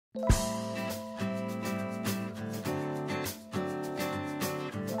Hi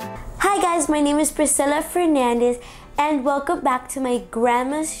guys, my name is Priscilla Fernandez and welcome back to my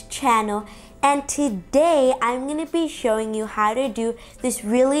grandma's channel. And today I'm going to be showing you how to do this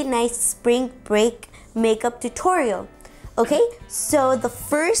really nice spring break makeup tutorial. Okay, so the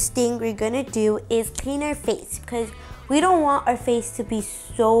first thing we're going to do is clean our face because we don't want our face to be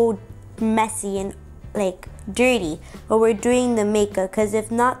so messy and like dirty when we're doing the makeup, because if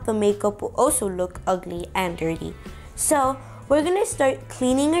not, the makeup will also look ugly and dirty. So we're going to start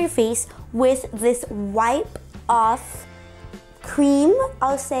cleaning our face with this wipe off cream,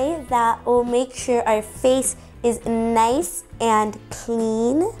 I'll say, that will make sure our face is nice and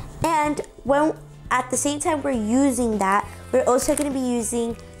clean. And when at the same time we're using that, we're also going to be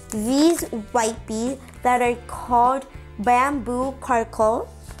using these wipes that are called bamboo charcoal.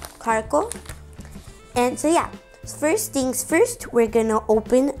 And so yeah, first things first, we're going to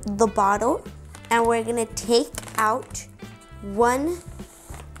open the bottle and we're going to take out one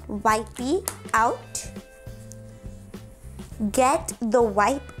wipey out. Get the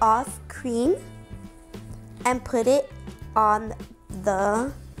wipe off cream and put it on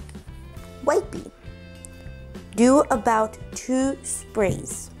the wipey. Do about 2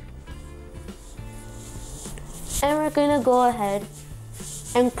 sprays. And we're gonna go ahead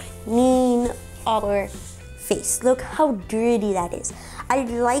and clean our face. Look how dirty that is. I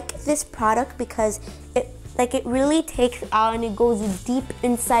like this product because it really takes out and it goes deep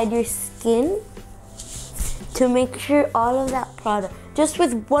inside your skin to make sure all of that product, just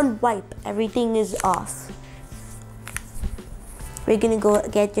with one wipe, everything is off. We're gonna go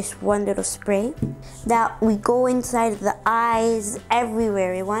get just one little spray that we go inside the eyes,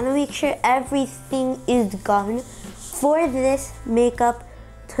 everywhere. We wanna make sure everything is gone for this makeup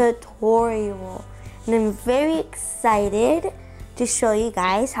tutorial. And I'm very excited to show you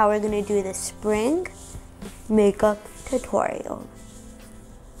guys how we're gonna do the spring makeup tutorial.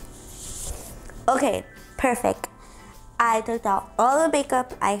 Okay, perfect. I took out all the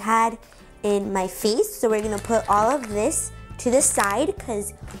makeup I had in my face, so we're gonna put all of this to the side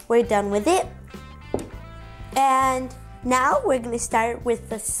because we're done with it. And now we're gonna start with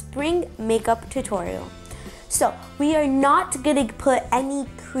the spring makeup tutorial. So we are not gonna put any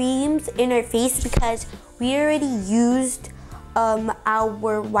creams in our face because we already used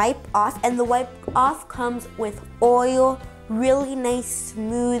our wipe off, and the wipe off comes with oil, really nice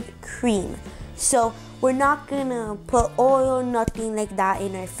smooth cream. So we're not gonna put oil, nothing like that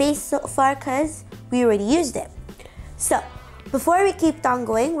in our face so far because we already used it. So before we keep on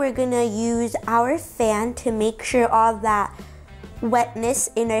going, we're gonna use our fan to make sure all that wetness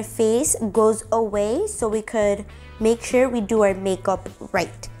in our face goes away so we could make sure we do our makeup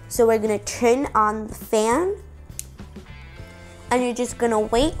right. So we're gonna turn on the fan and you're just gonna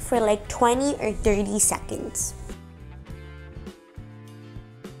wait for like 20 or 30 seconds.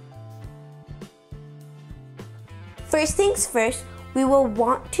 First things first, we will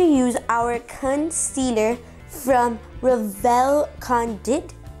want to use our concealer from Revel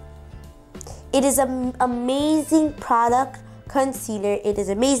Candid. It is an amazing product, concealer. It is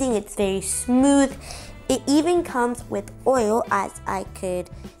amazing, it's very smooth. It even comes with oil, as I could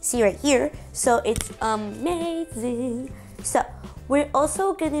see right here, so it's amazing. So we're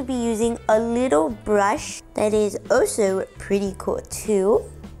also going to be using a little brush that is also pretty cool too.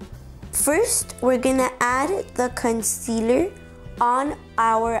 First, we're going to add the concealer on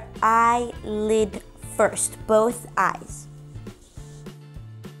our eyelid first, both eyes.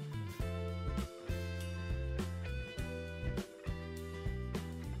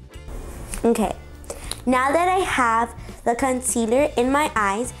 Okay, now that I have the concealer in my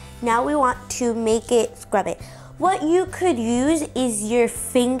eyes, now we want to make it, scrub it. What you could use is your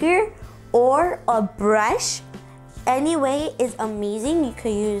finger or a brush. Any way is amazing. You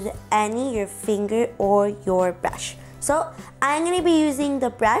could use your finger or your brush. So I'm going to be using the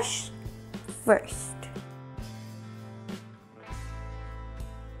brush first.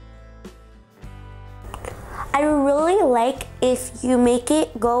 I really like if you make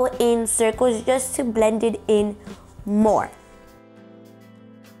it go in circles just to blend it in more.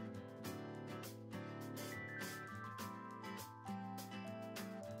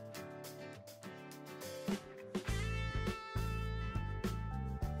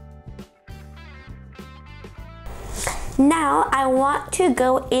 Now I want to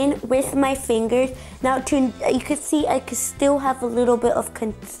go in with my fingers. Now you can see I can still have a little bit of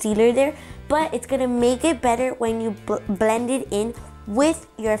concealer there, but it's gonna make it better when you blend it in with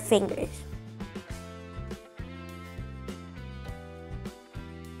your fingers.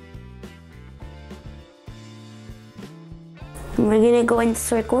 We're gonna go in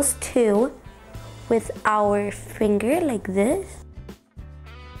circles too with our finger like this.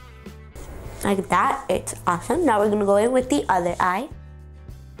 Like that, it's awesome. Now we're gonna go in with the other eye.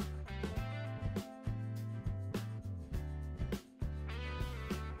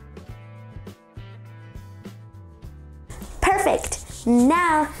 Perfect.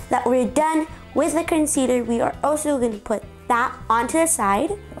 Now that we're done with the concealer, we are also gonna put that onto the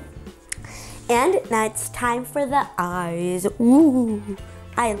side. And now it's time for the eyes. Ooh,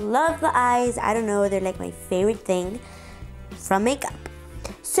 I love the eyes. I don't know, they're like my favorite thing from makeup.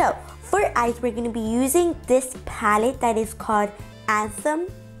 So for eyes, we're gonna be using this palette that is called Anthem.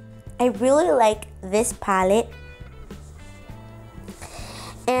 I really like this palette.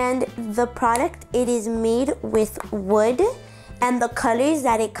 And the product, it is made with wood, and the colors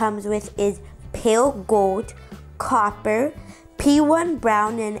that it comes with is pale gold, copper, P1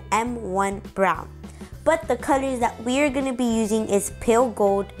 brown, and M1 brown. But the colors that we are gonna be using is pale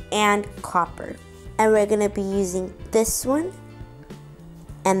gold and copper. And we're gonna be using this one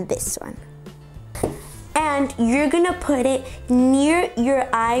and this one. And you're gonna put it near your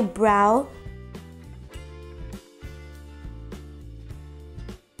eyebrow.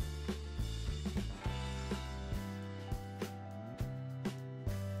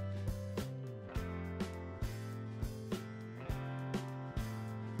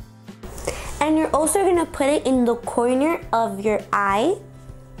 And you're also gonna put it in the corner of your eye,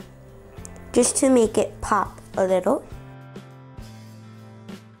 just to make it pop a little.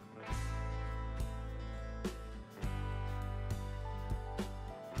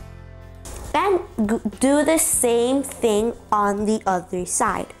 And do the same thing on the other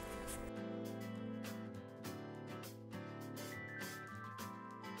side.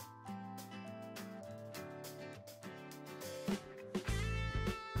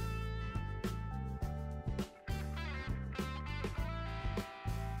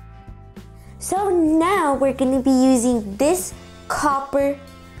 So now we're going to be using this copper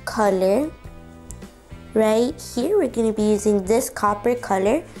color right here. We're going to be using this copper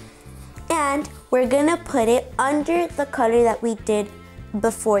color, and we're going to put it under the color that we did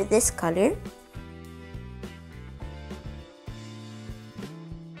before this color.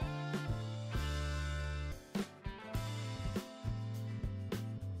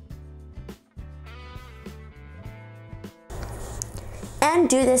 And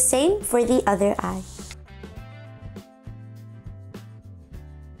do the same for the other eye.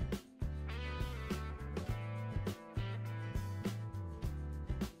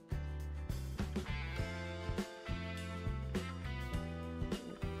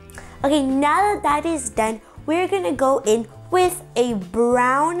 Okay, now that that is done, we're gonna go in with a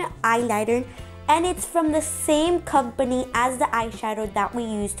brown eyeliner, and it's from the same company as the eyeshadow that we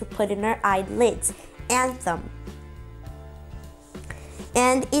use to put in our eyelids, Anthem.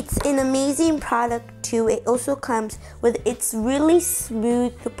 And it's an amazing product too. It also comes with, it's really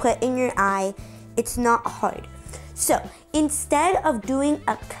smooth to put in your eye. It's not hard. So instead of doing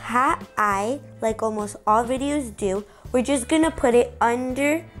a cat eye like almost all videos do, we're just gonna put it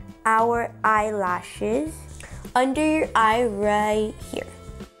under our eyelashes, under your eye right here.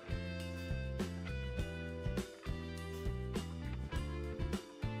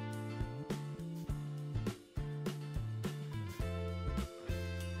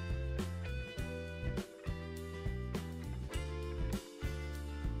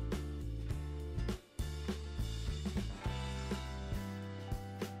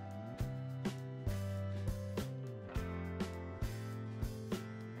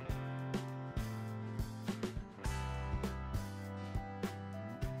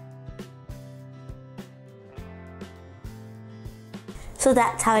 So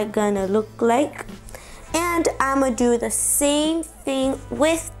that's how it's gonna look like. And I'm gonna do the same thing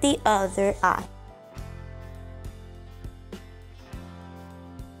with the other eye.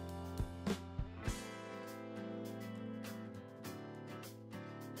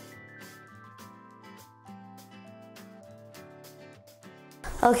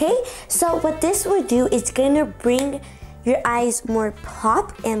 Okay, so what this will do is gonna bring your eyes more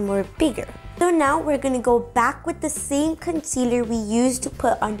pop and more bigger. So now we're gonna go back with the same concealer we used to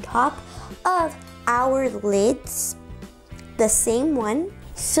put on top of our lids, the same one.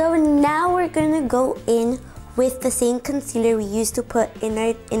 So now we're gonna go in with the same concealer we used to put in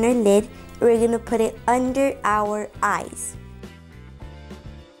our lid. We're gonna put it under our eyes.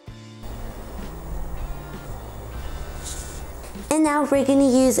 And now we're gonna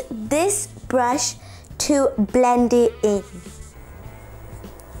use this brush to blend it in.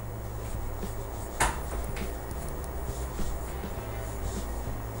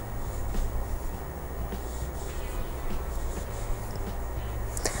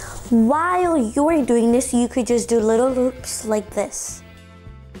 While you're doing this, you could just do little loops like this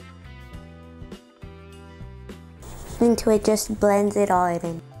until it just blends it all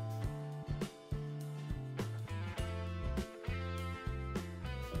in.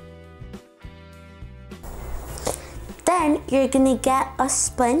 Then you're gonna get a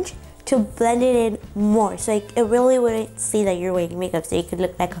sponge to blend it in more, so like, it really wouldn't see that you're wearing makeup, so you could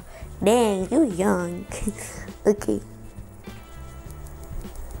look like, dang, you young. Okay.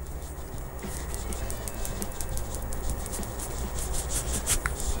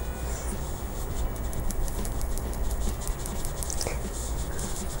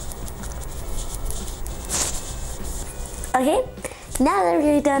 Okay, now that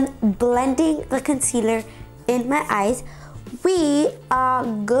we're done blending the concealer in my eyes, we are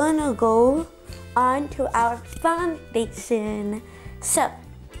gonna go on to our foundation. So,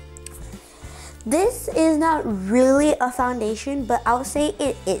 this is not really a foundation, but I'll say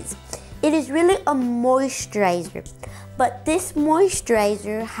it is. It is really a moisturizer, but this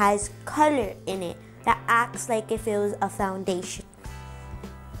moisturizer has color in it that acts like if it was a foundation.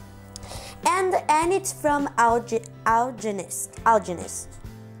 And it's from Algenist.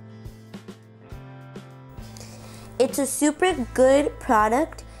 It's a super good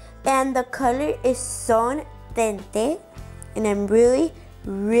product, and the color is Son Tente, and I'm really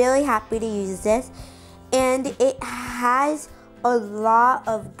happy to use this. And it has a lot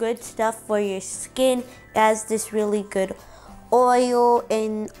of good stuff for your skin. It has this really good oil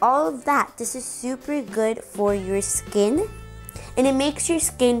and all of that. This is super good for your skin, and it makes your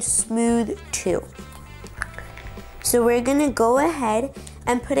skin smooth too. So we're gonna go ahead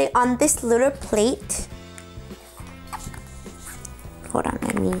and put it on this little plate. Hold on,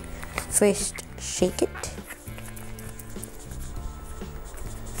 let me first shake it.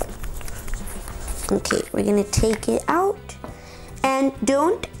 Okay, we're gonna take it out, and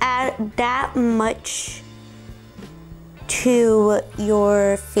don't add that much to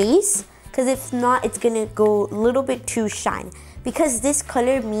your face, because if not, it's gonna go a little bit too shine, because this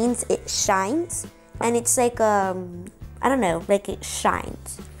color means it shines, and it's like I don't know, like it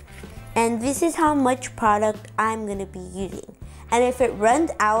shines. And this is how much product I'm gonna be using. And if it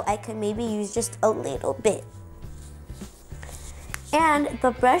runs out, I can maybe use just a little bit. And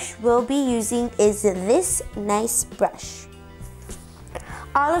the brush we'll be using is this nice brush.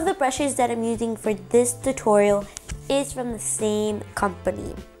 All of the brushes that I'm using for this tutorial is from the same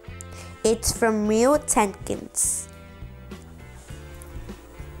company. It's from Rio Tenkins.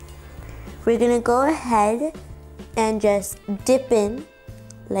 We're gonna go ahead and just dip in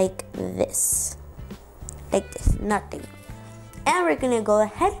like this. Like this, nothing. And we're gonna go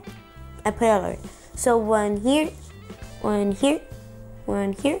ahead and put it on. So one here, one here,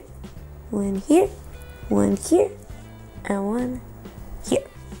 one here, one here, one here, and one here.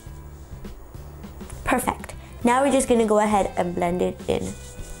 Perfect. Now we're just gonna go ahead and blend it in.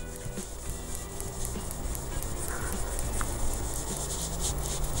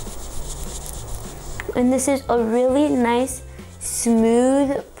 And this is a really nice,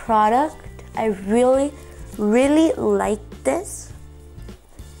 smooth product. I really like this.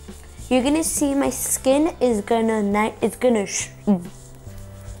 You're gonna see my skin is gonna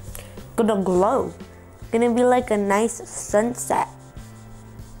glow. Gonna be like a nice sunset.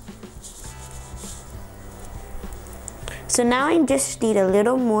 So now I just need a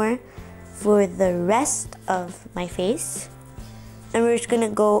little more for the rest of my face, and we're just gonna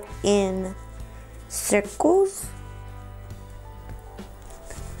go in circles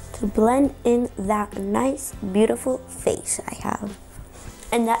to blend in that nice, beautiful face I have,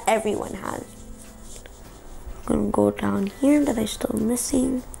 and that everyone has. I'm gonna go down here that I'm still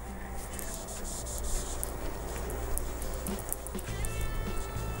missing.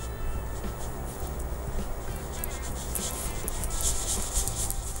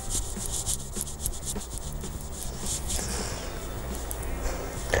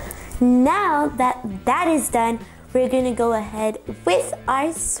 Now that is done, we're gonna go ahead with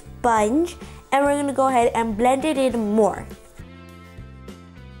our sponge, and we're gonna go ahead and blend it in more.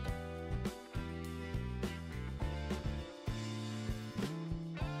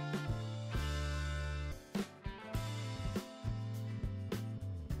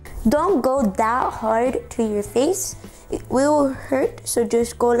 Don't go that hard to your face. It will hurt, so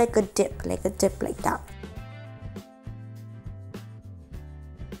just go like a dip like that.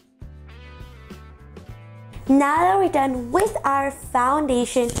 Now that we're done with our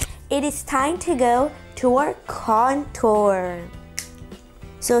foundation, it is time to go to our contour.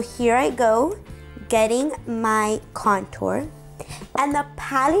 So here I go, getting my contour. And the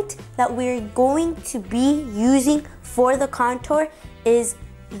palette that we're going to be using for the contour is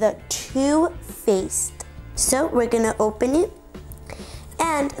the Too Faced. So we're gonna open it,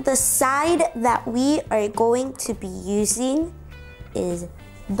 and the side that we are going to be using is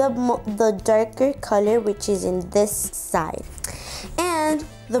the darker color, which is in this side. And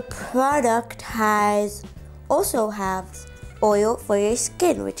the product also has oil for your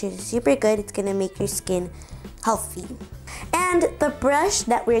skin, which is super good. It's gonna make your skin healthy. And the brush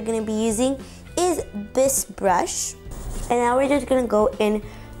that we're gonna be using is this brush. And now we're just gonna go in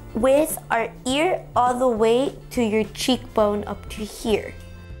with our ear all the way to your cheekbone up to here.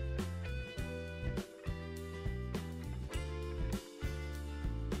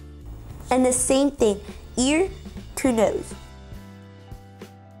 And the same thing, ear to nose.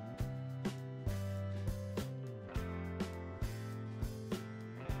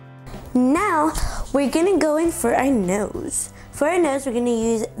 Now, we're gonna go in for our nose. For our nose, we're gonna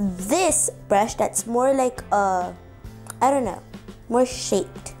use this brush that's more like I don't know, more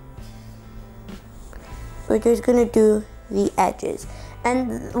shaped. We're just gonna do the edges.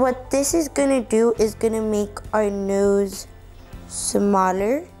 And what this is gonna do is gonna make our nose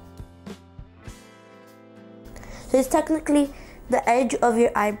smaller. So it's technically the edge of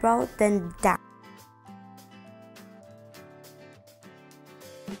your eyebrow, then down.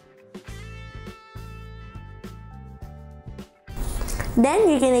 Then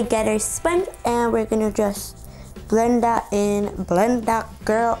you're gonna get our sponge and we're gonna just blend that in, blend that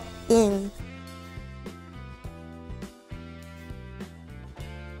girl in.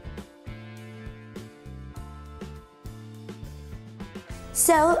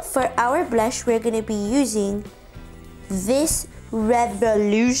 So for our blush, we're gonna be using this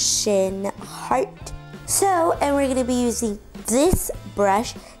Revolution Heart. And we're gonna be using this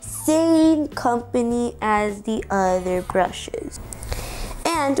brush, same company as the other brushes.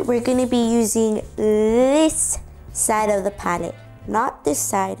 And we're gonna be using this side of the palette, not this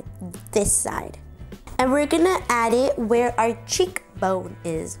side, this side. And we're gonna add it where our cheekbone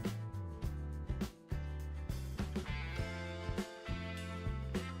is.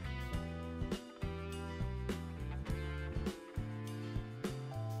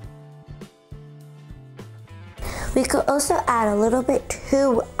 We could also add a little bit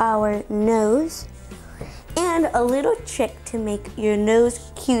to our nose. And a little trick to make your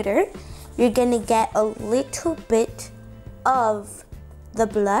nose cuter, you're gonna get a little bit of the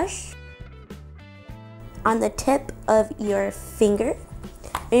blush on the tip of your finger.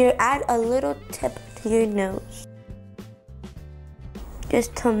 And you add a little tip to your nose,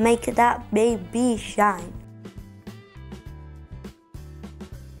 just to make that baby shine.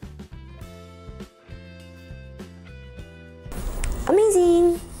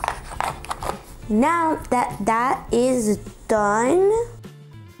 Amazing! Now that is done,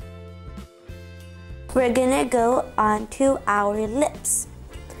 we're gonna go on to our lips.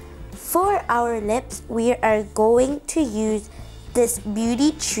 For our lips, we are going to use this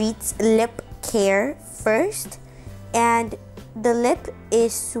Beauty Treats Lip Care first, and the lip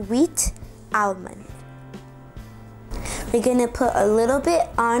is Sweet Almond. We're gonna put a little bit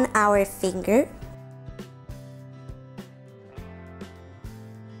on our finger.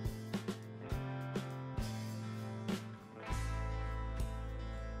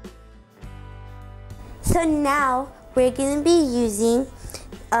 So now we're gonna be using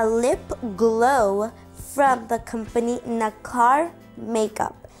a lip glow from the company Nakar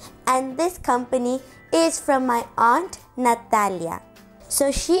Makeup. And this company is from my aunt Natalia.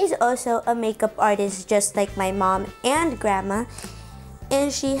 So she is also a makeup artist just like my mom and grandma.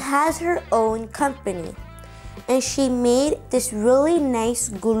 And she has her own company. And she made this really nice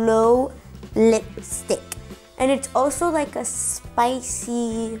glow lipstick. And it's also like a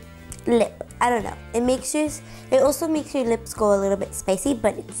spicy lip. I don't know. It also makes your lips go a little bit spicy,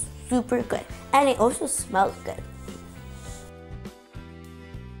 but it's super good. And it also smells good.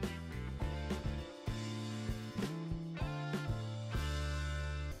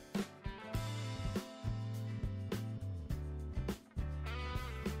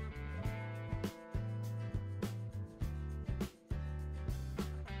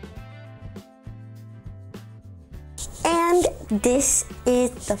 And this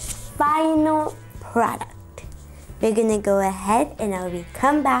is the final product. We're gonna go ahead and I'll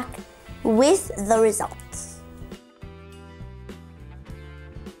come back with the results.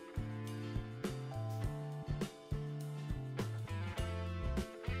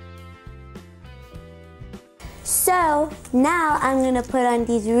 So now I'm gonna put on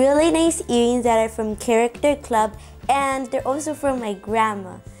these really nice earrings that are from Character Club, and they're also from my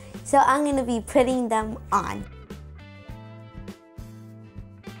grandma. So I'm gonna be putting them on.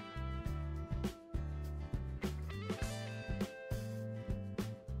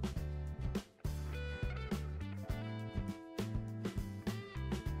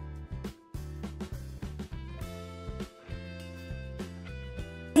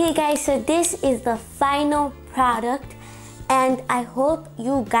 Okay guys, so this is the final product and I hope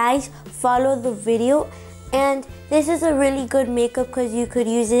you guys follow the video. And this is a really good makeup because you could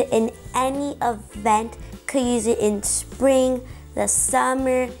use it in any event. Could use it in spring, the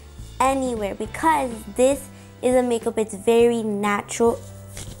summer, anywhere, because this is a makeup, it's very natural.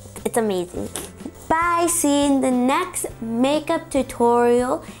 It's amazing. Bye, see you in the next makeup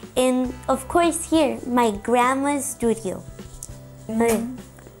tutorial in, of course, here, my grandma's studio.